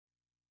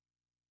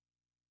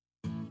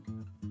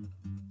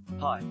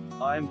Hi,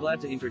 I am glad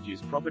to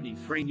introduce property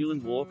 3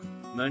 Newland Walk,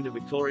 Mernda,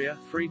 Victoria,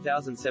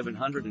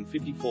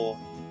 3754.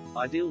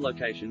 Ideal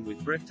location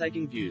with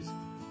breathtaking views.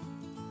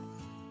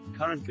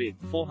 Current bid,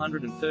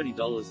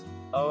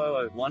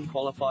 $430,000. One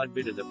qualified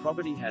bidder. The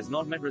property has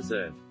not met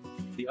reserve.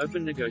 The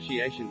open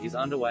negotiation is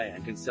underway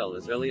and can sell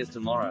as early as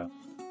tomorrow.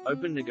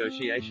 Open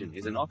negotiation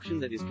is an auction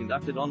that is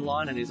conducted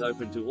online and is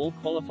open to all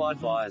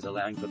qualified buyers,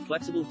 allowing for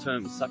flexible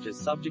terms such as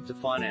subject to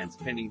finance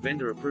pending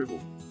vendor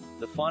approval.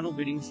 The final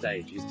bidding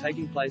stage is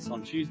taking place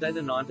on Tuesday the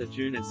 9th of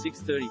June at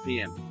 6:30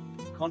 p.m.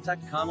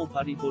 Contact Carmel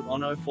Puttyfoot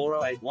on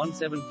 0408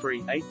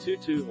 173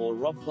 822 or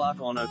Rob Clark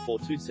on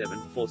 0427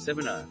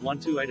 470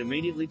 128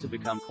 immediately to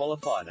become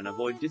qualified and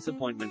avoid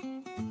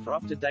disappointment. For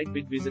up-to-date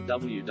bid visit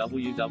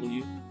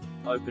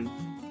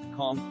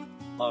www.open.com.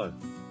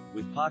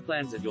 With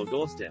parklands at your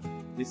doorstep,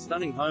 this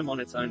stunning home on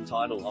its own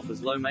title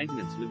offers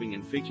low-maintenance living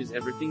and features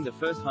everything the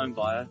first home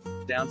buyer,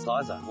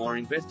 downsizer, or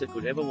investor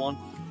could ever want.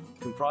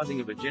 Comprising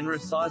of a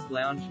generous-sized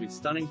lounge with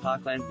stunning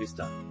parkland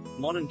vista,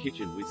 modern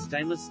kitchen with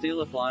stainless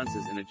steel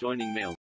appliances and adjoining meal